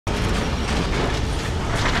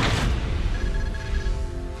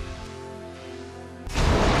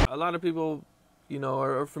a lot of people, you know,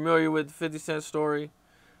 are familiar with the 50 Cent story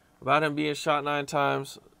about him being shot 9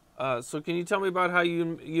 times. So can you tell me about how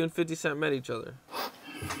you and 50 Cent met each other?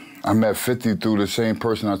 I met 50 through the same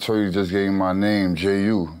person I told you just gave me my name,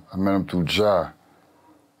 J.U. I met him through Ja.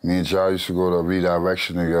 Me and Ja used to go to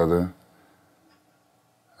Redirection together.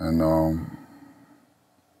 And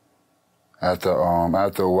after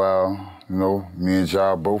a while, you know, me and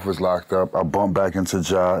Ja both was locked up. I bumped back into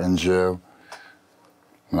Ja in jail.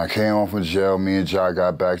 When I came home from jail, me and Ja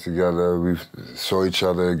got back together. We saw each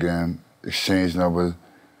other again, exchanged numbers,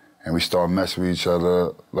 and we started messing with each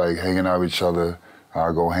other, like hanging out with each other.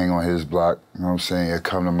 I'd go hang on his block, you know what I'm saying? He'd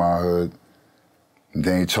come to my hood. And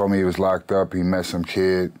then he told me he was locked up. He met some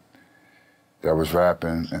kid that was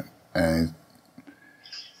rapping, and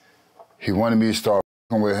he wanted me to start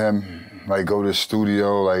working with him, like go to the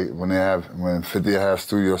studio, like when 50 have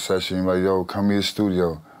studio session, he's like, yo, come to the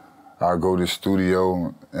studio. I'll go to the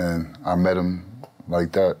studio, and I met him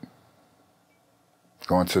like that,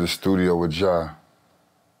 going to the studio with Ja.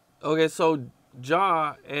 Okay, so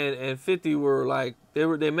Ja and 50 were like,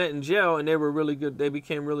 they met in jail and they were really good, they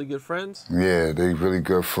became really good friends? Yeah, they really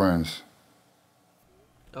good friends.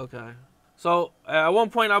 Okay. So at one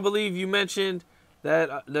point I believe you mentioned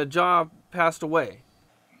that Ja passed away.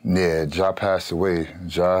 Yeah, Ja passed away.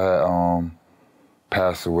 Ja had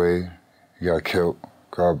passed away. He got killed.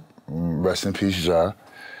 God rest in peace, Ja. You know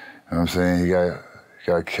what I'm saying? He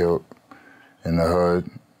got killed in the hood.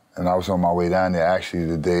 And I was on my way down there actually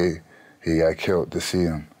the day he got killed to see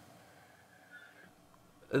him.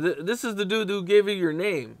 This is the dude who gave you your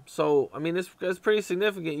name. So, I mean, it's pretty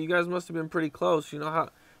significant. You guys must have been pretty close. You know,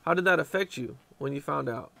 how did that affect you when you found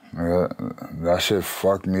out? That shit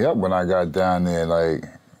fucked me up when I got down there. Like,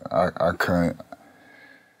 I couldn't.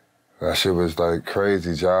 That shit was like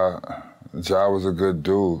crazy. Ja was a good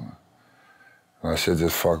dude. That shit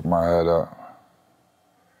just fucked my head up.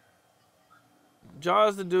 Ja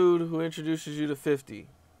is the dude who introduces you to 50.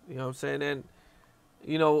 You know what I'm saying? And,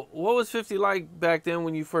 you know, what was 50 like back then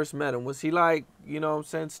when you first met him? Was he like, you know what I'm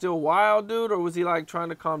saying, still wild, dude? Or was he like trying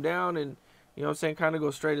to calm down and, you know what I'm saying, kind of go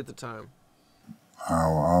straight at the time? I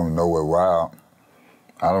don't know what wild.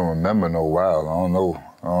 I don't remember no wild. I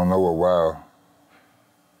don't know what wild.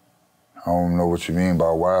 I don't know what you mean by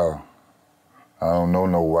wild. I don't know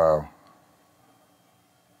no wild.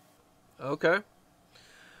 Okay.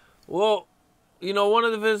 Well, you know, one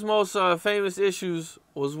of his most famous issues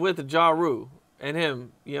was with Ja Rule and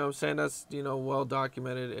him. You know what I'm saying? That's, you know, well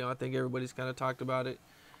documented. You know, I think everybody's kind of talked about it.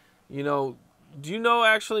 You know, do you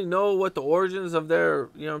actually know what the origins of their,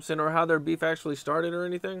 you know what I'm saying, or how their beef actually started or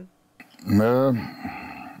anything?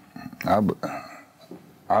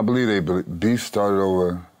 I believe they beef started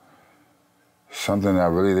over something that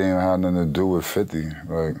really didn't have nothing to do with 50.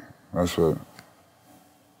 Like, that's what.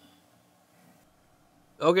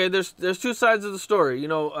 Okay, there's 2 sides of the story. You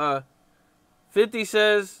know, 50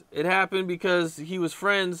 says it happened because he was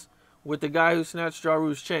friends with the guy who snatched Ja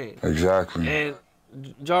Rule's chain. Exactly. And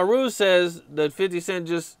Ja Rule says that 50 Cent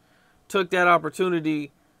just took that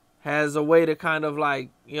opportunity as a way to kind of like,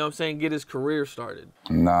 you know what I'm saying, get his career started.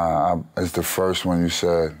 Nah, it's the first one you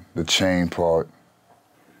said, the chain part.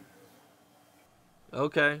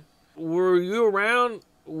 Okay. Were you around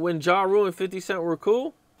when Ja Rule and 50 Cent were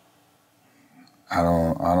cool? I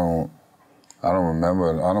don't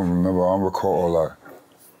remember. I don't recall all that.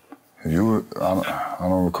 I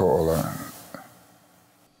don't recall all that.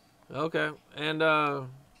 Okay. And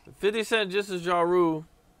 50 Cent just as Ja Rule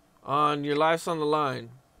on Your Life's on the Line.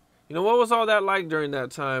 You know, what was all that like during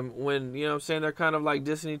that time when, you know what I'm saying, they're kind of like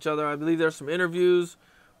dissing each other? I believe there's some interviews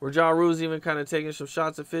where Ja Rule's even kind of taking some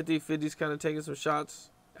shots at 50. 50's kind of taking some shots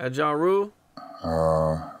at Ja Rule.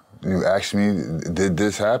 You asked me, did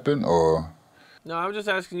this happen or? No, I'm just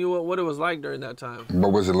asking you what it was like during that time.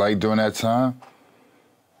 What was it like during that time?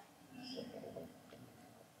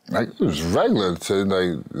 Like, it was regular to,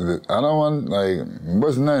 like, I don't want, like, it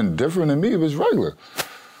wasn't nothing different to me, it was regular.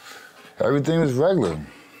 Everything was regular.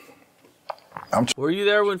 Were you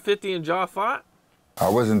there when 50 and Ja fought? I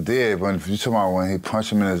wasn't there, but if you talking about when he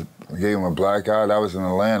punched him in his, gave him a black eye, that was in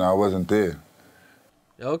Atlanta, I wasn't there.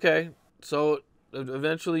 Okay, so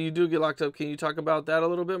eventually you do get locked up. Can you talk about that a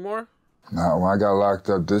little bit more? Now, when I got locked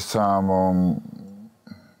up this time,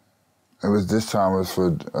 it was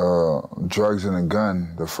for drugs and a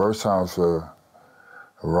gun. The first time was for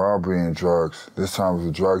robbery and drugs. This time was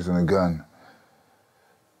for drugs and a gun.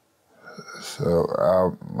 So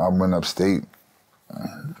I went upstate,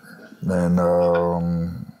 and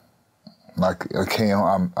I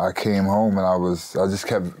came home and I just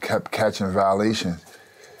kept catching violations.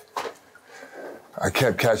 I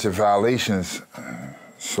kept catching violations.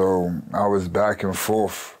 So I was back and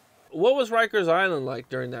forth. What was Rikers Island like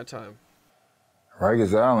during that time?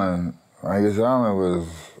 Rikers Island was,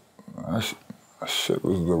 that shit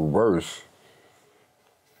was the worst.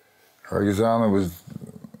 Rikers Island was,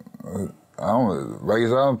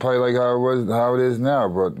 Rikers Island probably like how it is now,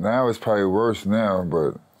 but now it's probably worse now,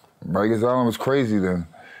 but Rikers Island was crazy then.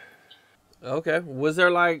 Okay. Was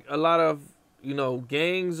there like a lot of,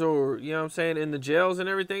 gangs or, what I'm saying, in the jails and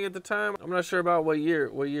everything at the time? I'm not sure about what year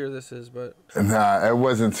this is, but. Nah, it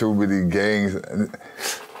wasn't too many gangs.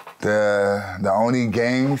 The only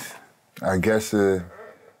gangs, I guess it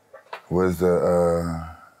was the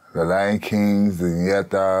Lion Kings, the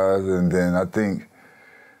Yetas, and then I think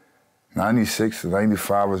 96,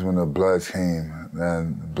 95 was when the Bloods came,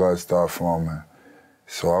 and the Bloods started forming.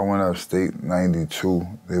 So I went upstate 92.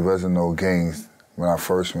 There wasn't no gangs when I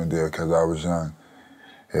first went there because I was young.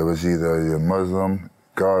 It was either you're Muslim,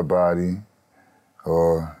 guard body,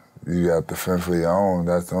 or you have to fend for your own.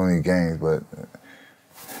 That's the only gangs, but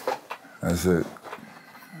that's it.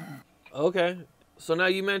 Okay. So now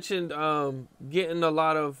you mentioned getting a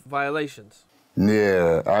lot of violations.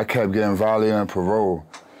 Yeah, I kept getting violated on parole.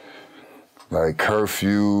 Like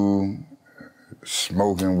curfew,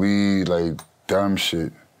 smoking weed, like dumb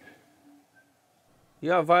shit. You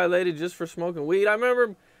got violated just for smoking weed? I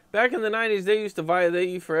remember back in the 90s, they used to violate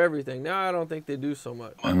you for everything. Now I don't think they do so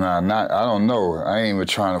much. Nah, I don't know. I ain't even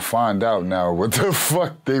trying to find out now what the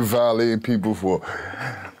fuck they violated people for.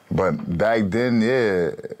 But back then, yeah,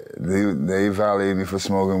 they violated me for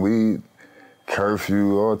smoking weed,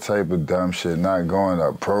 curfew, all type of dumb shit, not going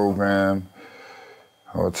to program,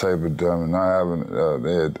 all type of dumb, not having,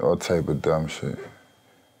 they had all type of dumb shit.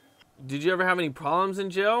 Did you ever have any problems in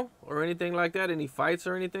jail or anything like that? Any fights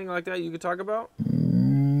or anything like that you could talk about?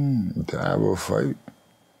 Did I have a fight?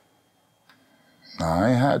 Nah, I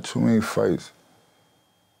ain't had too many fights.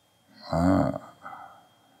 I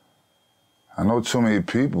know too many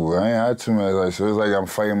people. I ain't had too many, so it's like I'm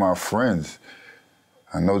fighting my friends.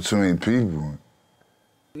 I know too many people.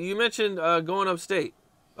 You mentioned going upstate.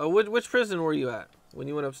 Which prison were you at when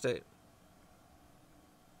you went upstate?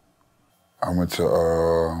 I went to,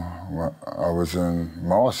 I was in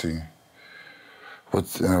Marcy.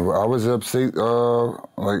 I was upstate,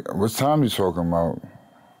 like, what time you talking about?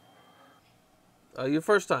 Your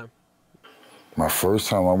first time. My first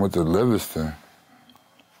time, I went to Livingston.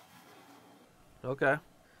 Okay.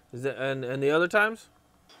 And the other times?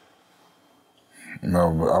 No,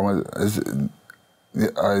 but I went,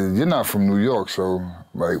 you're not from New York, so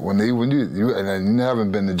like when you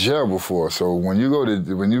haven't been to jail before, so when you go to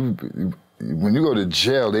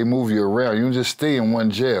jail, they move you around. You don't just stay in one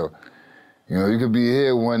jail. You could be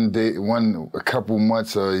here a couple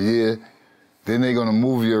months or a year, then they're gonna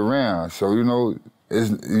move you around. So you don't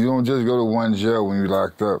just go to one jail when you're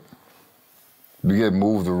locked up. You get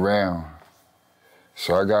moved around.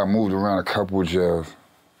 So I got moved around a couple jails.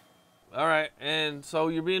 All right, and so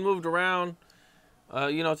you're being moved around,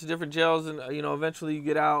 to different jails, and eventually you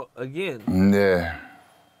get out again. Yeah.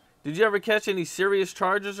 Did you ever catch any serious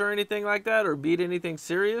charges or anything like that, or beat anything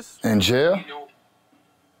serious? In jail?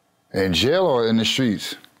 In jail or in the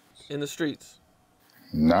streets? In the streets.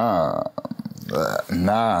 Nah, I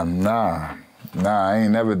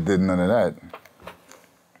ain't never did none of that.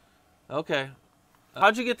 Okay.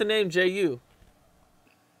 How'd you get the name J.U.?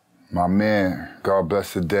 My man, God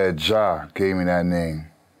bless the dead, Ja, gave me that name.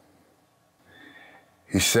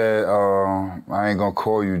 He said, I ain't gonna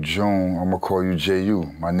call you June, I'm gonna call you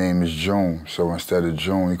J.U. My name is June, so instead of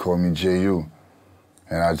June, he called me J.U.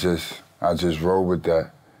 And I just rolled with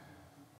that.